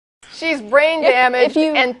She's brain damaged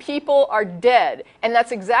and people are dead. And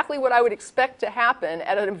that's exactly what I would expect to happen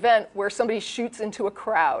at an event where somebody shoots into a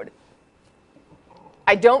crowd.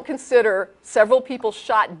 I don't consider several people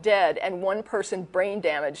shot dead and one person brain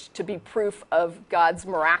damaged to be proof of God's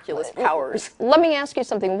miraculous powers. Let me ask you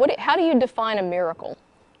something. How do you define a miracle?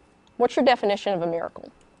 What's your definition of a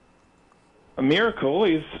miracle? A miracle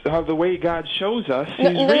is the way God shows us is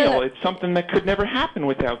real. No. It's something that could never happen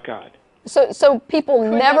without God. So people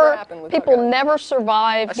never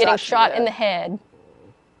survive getting shot in the head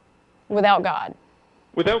without God.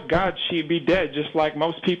 Without God, she'd be dead, just like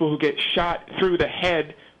most people who get shot through the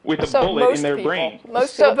head with a bullet in their brain.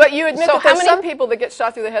 Most people. But you admit that there's some people that get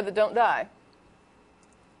shot through the head that don't die.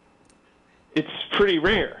 It's pretty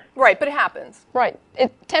rare. Right, but it happens. Right. 10%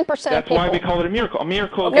 of people. That's why we call it a miracle. A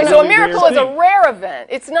miracle is so a miracle is a rare event.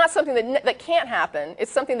 It's not something that can't happen.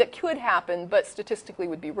 It's something that could happen, but statistically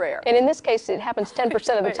would be rare. And in this case, it happens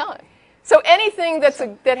 10% of the time. So anything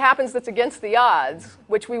that happens that's against the odds,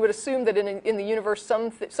 which we would assume that in the universe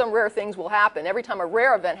some rare things will happen. Every time a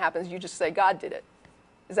rare event happens, you just say God did it.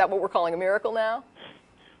 Is that what we're calling a miracle now?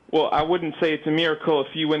 Well, I wouldn't say it's a miracle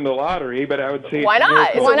if you win the lottery, but I would say why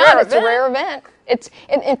not? Why not? It's a rare event. It's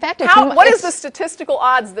in fact. What is the statistical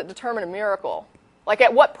odds that determine a miracle? Like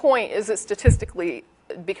at what point is it statistically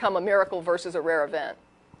become a miracle versus a rare event?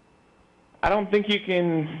 I don't think you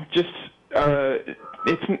can just.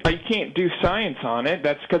 You can't do science on it.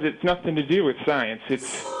 That's because it's nothing to do with science.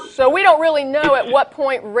 So we don't really know at what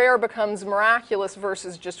point rare becomes miraculous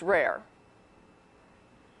versus just rare.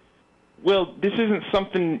 Well, this isn't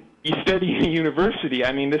something you study in a university.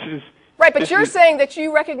 I mean, this is... Right, but you're saying that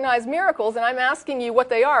you recognize miracles, and I'm asking you what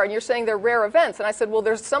they are, and you're saying they're rare events. And I said, well,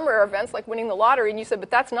 there's some rare events, like winning the lottery, and you said,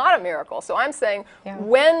 but that's not a miracle. So I'm saying,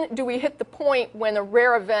 when do we hit the point when a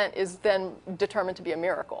rare event is then determined to be a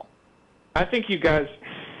miracle? I think you guys...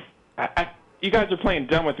 You guys are playing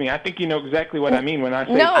dumb with me. I think you know exactly what I mean when I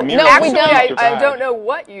say it's a miracle. No, actually, I don't know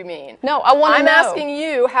what you mean. No, I want to know. I'm asking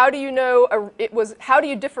you, how do you know how do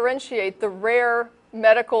you differentiate the rare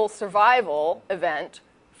medical survival event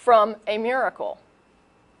from a miracle?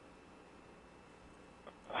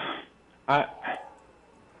 You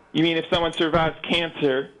mean if someone survives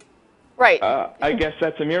cancer? Right. I guess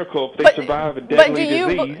that's a miracle if they survive a deadly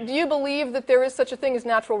disease. But do you believe that there is such a thing as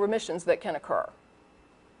natural remissions that can occur?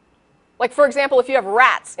 Like, for example, if you have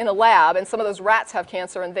rats in a lab and some of those rats have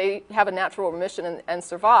cancer and they have a natural remission and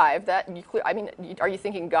survive, I mean, are you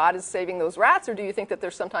thinking God is saving those rats, or do you think that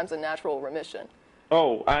there's sometimes a natural remission?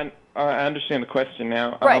 Oh, I understand the question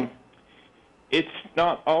now. Right. It's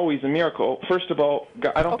not always a miracle. First of all,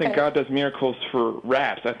 I don't think God does miracles for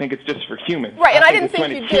rats. I think it's just for humans. Right, and I didn't think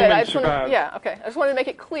you did. I just wanted to make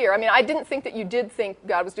it clear. I mean, I didn't think that you did think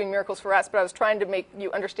God was doing miracles for rats, but I was trying to make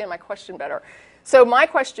you understand my question better. So my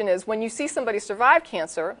question is, when you see somebody survive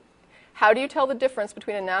cancer, how do you tell the difference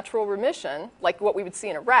between a natural remission, like what we would see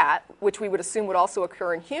in a rat, which we would assume would also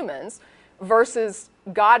occur in humans, versus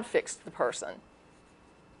God fixed the person?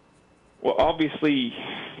 Well, obviously,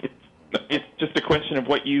 it's just a question of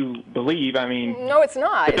what you believe. I mean, no, it's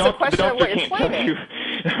not. It's a question of what you're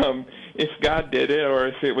claiming. If God did it or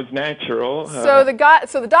if it was natural. So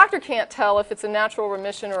the doctor can't tell if it's a natural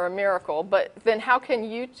remission or a miracle, but then how can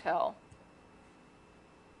you tell?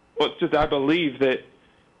 Well, it's just I believe that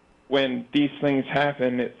when these things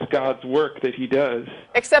happen, it's God's work that He does.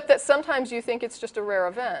 Except that sometimes you think it's just a rare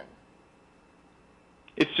event.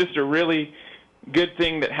 It's just a really good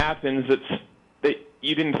thing that happens that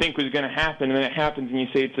you didn't think was going to happen, and then it happens, and you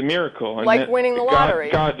say it's a miracle. And like winning the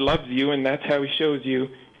lottery. God loves you, and that's how He shows you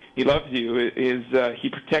He loves you. He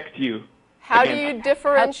protects you. How do you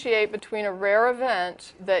differentiate between a rare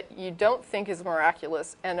event that you don't think is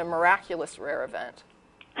miraculous and a miraculous rare event?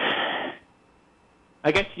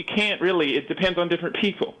 I guess you can't really. It depends on different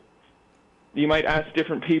people. You might ask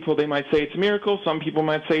different people. They might say it's a miracle. Some people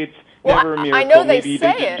might say it's never a miracle. I know Maybe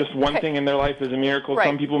say it. Just one thing in their life is a miracle. Right.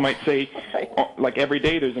 Some people might say, like every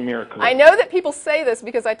day there's a miracle. I know that people say this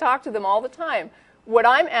because I talk to them all the time. What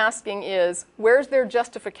I'm asking is, where's their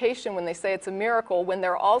justification when they say it's a miracle, when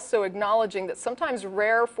they're also acknowledging that sometimes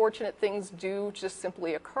rare, fortunate things do just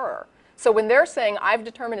simply occur? So when they're saying, I've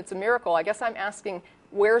determined it's a miracle, I guess I'm asking,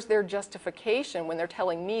 where's their justification when they're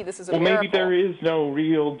telling me this is a miracle? Well, maybe there is no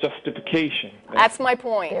real justification. That's my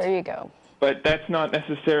point. There you go. But that's not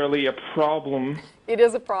necessarily a problem. It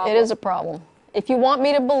is a problem. It is a problem. If you want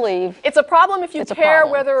me to believe... It's a problem if you care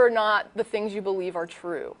whether or not the things you believe are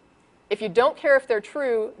true. If you don't care if they're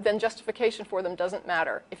true, then justification for them doesn't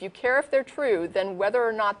matter. If you care if they're true, then whether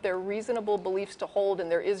or not they're reasonable beliefs to hold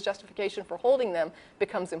and there is justification for holding them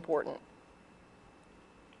becomes important.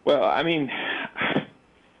 Well, I mean,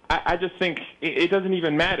 I just think it doesn't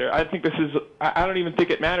even matter. I think I don't even think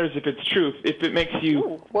it matters if it's truth. If it makes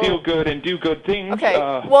you feel good and do good things. Okay.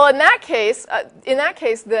 Well, in that case,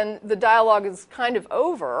 then the dialogue is kind of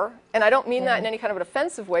over, and I don't mean that in any kind of an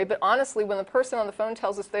offensive way. But honestly, when the person on the phone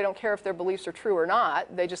tells us they don't care if their beliefs are true or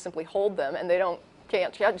not, they just simply hold them, and they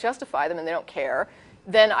can't justify them, and they don't care.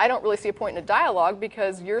 Then I don't really see a point in a dialogue,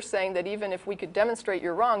 because you're saying that even if we could demonstrate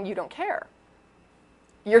you're wrong, you don't care.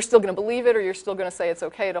 You're still going to believe it, or you're still going to say it's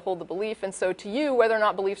okay to hold the belief. And so to you, whether or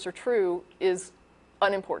not beliefs are true is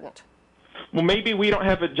unimportant. Well, maybe we don't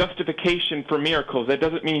have a justification for miracles. That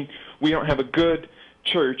doesn't mean we don't have a good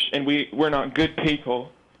church and we're not good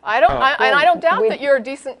people. I don't doubt that you're a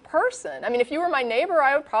decent person. I mean, if you were my neighbor,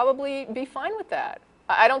 I would probably be fine with that.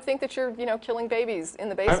 I don't think that you're, killing babies in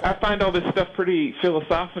the basement. I find all this stuff pretty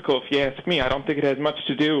philosophical, if you ask me. I don't think it has much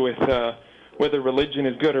to do with whether religion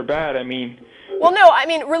is good or bad. I mean... Well, no, I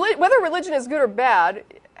mean, whether religion is good or bad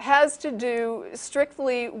has to do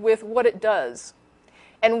strictly with what it does.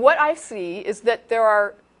 And what I see is that there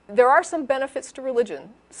are some benefits to religion,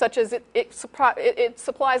 such as it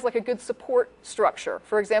supplies like a good support structure.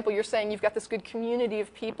 For example, you're saying you've got this good community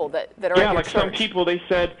of people that are at your like church. Some people, they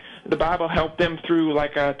said the Bible helped them through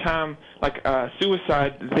like a time, like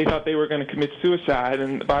suicide. They thought they were going to commit suicide,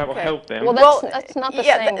 and the Bible helped them. Well, that's not the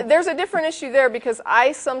same. Yeah, there's a different issue there, because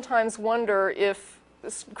I sometimes wonder if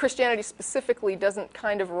Christianity specifically doesn't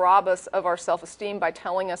kind of rob us of our self-esteem by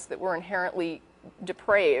telling us that we're inherently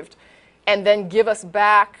depraved, and then give us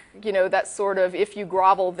back, that sort of, if you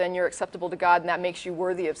grovel, then you're acceptable to God, and that makes you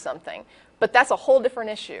worthy of something. But that's a whole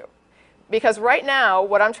different issue. Because right now,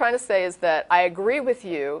 what I'm trying to say is that I agree with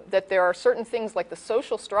you that there are certain things, like the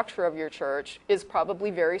social structure of your church is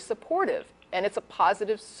probably very supportive, and it's a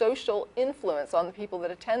positive social influence on the people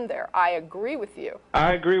that attend there. I agree with you.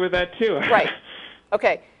 I agree with that too. Right.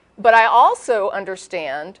 Okay. But I also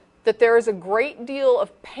understand that there is a great deal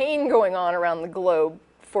of pain going on around the globe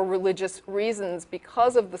for religious reasons,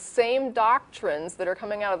 because of the same doctrines that are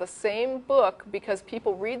coming out of the same book, because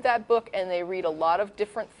people read that book and they read a lot of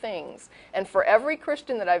different things. And for every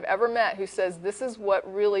Christian that I've ever met who says, this is what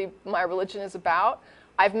really my religion is about,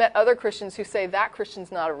 I've met other Christians who say, that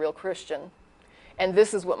Christian's not a real Christian, and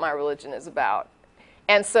this is what my religion is about.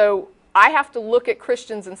 And so I have to look at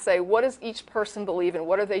Christians and say, what does each person believe, and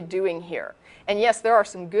what are they doing here? And yes, there are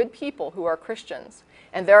some good people who are Christians,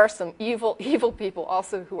 and there are some evil people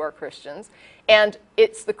also who are Christians. And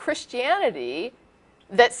it's the Christianity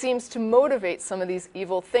that seems to motivate some of these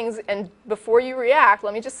evil things. And before you react,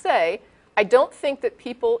 let me just say, I don't think that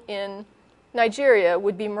people in Nigeria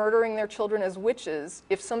would be murdering their children as witches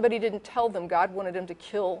if somebody didn't tell them God wanted them to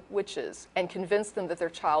kill witches and convince them that their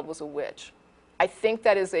child was a witch. I think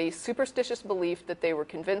that is a superstitious belief that they were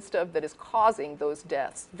convinced of that is causing those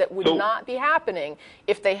deaths that would not be happening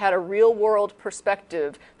if they had a real-world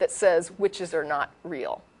perspective that says witches are not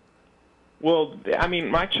real. Well, I mean,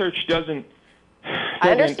 my church doesn't... I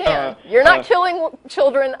understand. You're not killing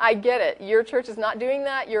children. I get it. Your church is not doing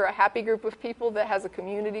that. You're a happy group of people that has a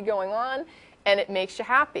community going on, and it makes you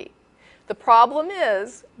happy. The problem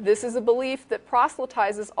is, this is a belief that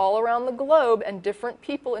proselytizes all around the globe, and different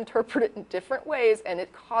people interpret it in different ways, and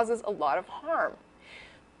it causes a lot of harm.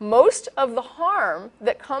 Most of the harm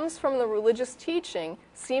that comes from the religious teaching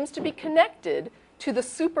seems to be connected to the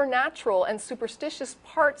supernatural and superstitious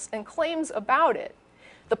parts and claims about it.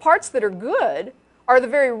 The parts that are good are the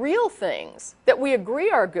very real things that we agree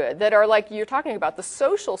are good, that are like you're talking about, the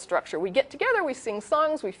social structure. We get together, we sing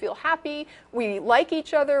songs, we feel happy, we like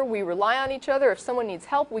each other, we rely on each other. If someone needs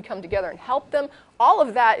help, we come together and help them. All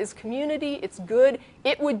of that is community, it's good.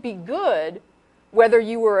 It would be good whether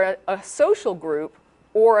you were a social group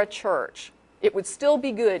or a church. It would still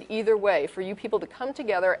be good either way for you people to come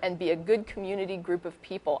together and be a good community group of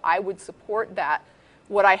people. I would support that.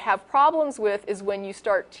 What I have problems with is when you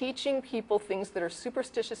start teaching people things that are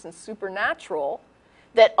superstitious and supernatural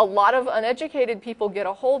that a lot of uneducated people get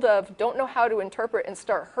a hold of, don't know how to interpret, and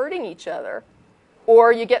start hurting each other.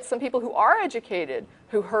 Or you get some people who are educated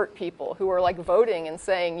who hurt people, who are like voting and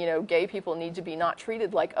saying, gay people need to be not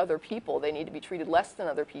treated like other people. They need to be treated less than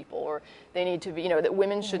other people. Or they need to be, that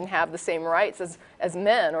women shouldn't have the same rights as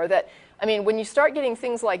men. Or that, when you start getting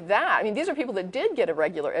things like that, these are people that did get a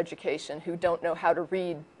regular education who don't know how to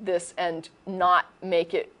read this and not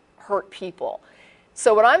make it hurt people.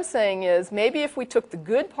 So what I'm saying is, maybe if we took the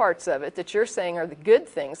good parts of it that you're saying are the good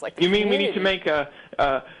things, like the community. You mean we need to make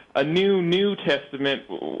a new Testament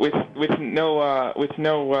with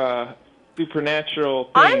no supernatural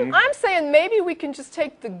things? I'm saying maybe we can just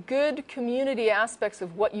take the good community aspects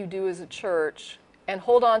of what you do as a church and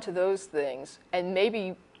hold on to those things, and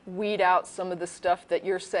maybe weed out some of the stuff that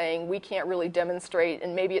you're saying we can't really demonstrate,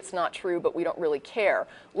 and maybe it's not true, but we don't really care.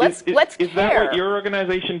 Let's care. Is that what your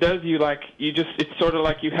organization does? It's sort of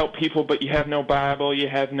like you help people, but you have no Bible, you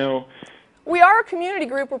have no... We are a community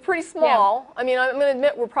group. We're pretty small. Yeah. I mean, I'm going to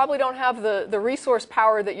admit we probably don't have the resource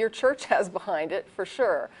power that your church has behind it, for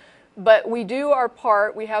sure. But we do our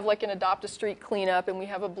part. We have like an Adopt a Street cleanup, and we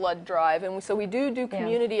have a blood drive, and so we do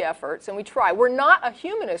community efforts, and we try. We're not a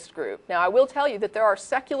humanist group. Now, I will tell you that there are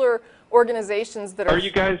secular organizations that are...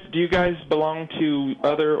 Do you guys belong to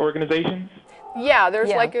other organizations? Yeah, there's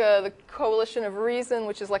like the Coalition of Reason,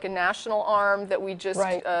 which is like a national arm that we just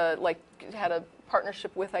like had a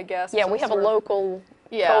partnership with, I guess. Yeah, we have a local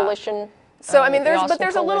coalition. So I mean, there's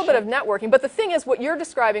a little bit of networking. But the thing is, what you're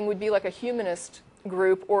describing would be like a humanist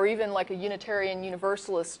group, or even like a Unitarian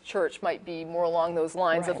Universalist church might be more along those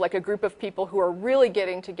lines of like a group of people who are really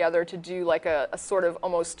getting together to do like a sort of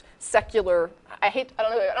almost secular. I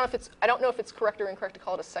don't know if it's correct or incorrect to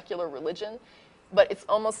call it a secular religion, but it's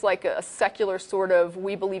almost like a secular sort of,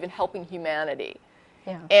 we believe in helping humanity.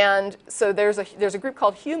 Yeah. And so there's a group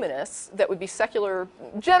called Humanists that would be secular,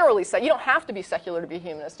 generally. You don't have to be secular to be a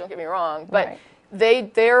humanist, don't get me wrong, but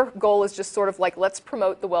their goal is just sort of like, let's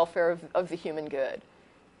promote the welfare of the human good.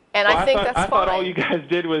 And I think that's fine. I thought all you guys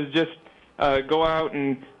did was just go out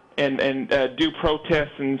and do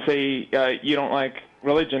protests and say you don't like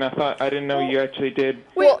religion. I didn't know you actually did.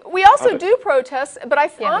 We also do protest, but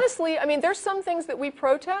honestly, I mean, there's some things that we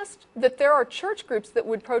protest that there are church groups that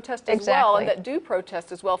would protest as well, and that do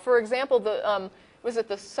protest as well. For example, was it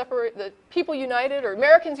the People United or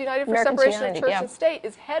Americans United for Separation of Church and State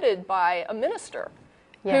is headed by a minister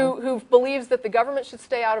who believes that the government should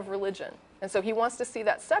stay out of religion. And so he wants to see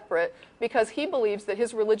that separate because he believes that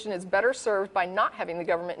his religion is better served by not having the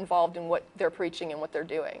government involved in what they're preaching and what they're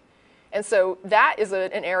doing. And so that is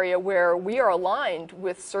an area where we are aligned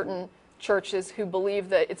with certain churches who believe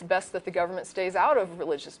that it's best that the government stays out of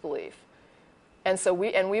religious belief. And so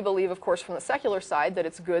we believe, of course, from the secular side that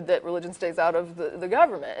it's good that religion stays out of the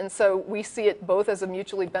government. And so we see it both as a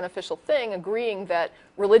mutually beneficial thing, agreeing that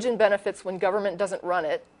religion benefits when government doesn't run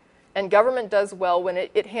it, and government does well when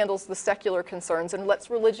it handles the secular concerns and lets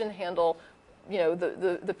religion handle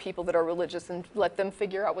the people that are religious and let them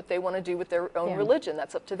figure out what they want to do with their own religion.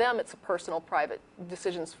 That's up to them. It's a personal, private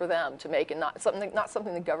decisions for them to make, and not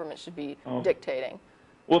something the government should be dictating.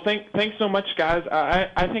 Well, thanks so much, guys.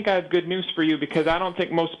 I think I have good news for you because I don't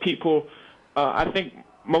think most people, I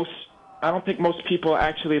don't think most people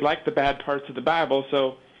actually like the bad parts of the Bible.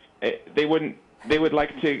 So they would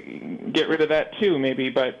like to get rid of that too, maybe.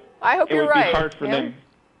 But I hope you're right. It would be hard for them.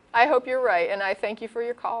 I hope you're right, and I thank you for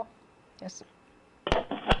your call. Yes.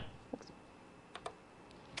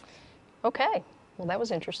 Okay. Well, that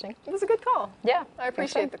was interesting. It was a good call. Yeah. I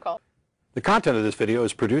appreciate the call. The content of this video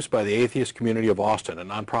is produced by the Atheist Community of Austin, a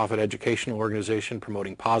nonprofit educational organization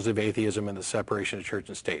promoting positive atheism and the separation of church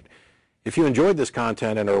and state. If you enjoyed this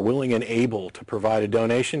content and are willing and able to provide a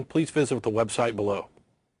donation, please visit the website below.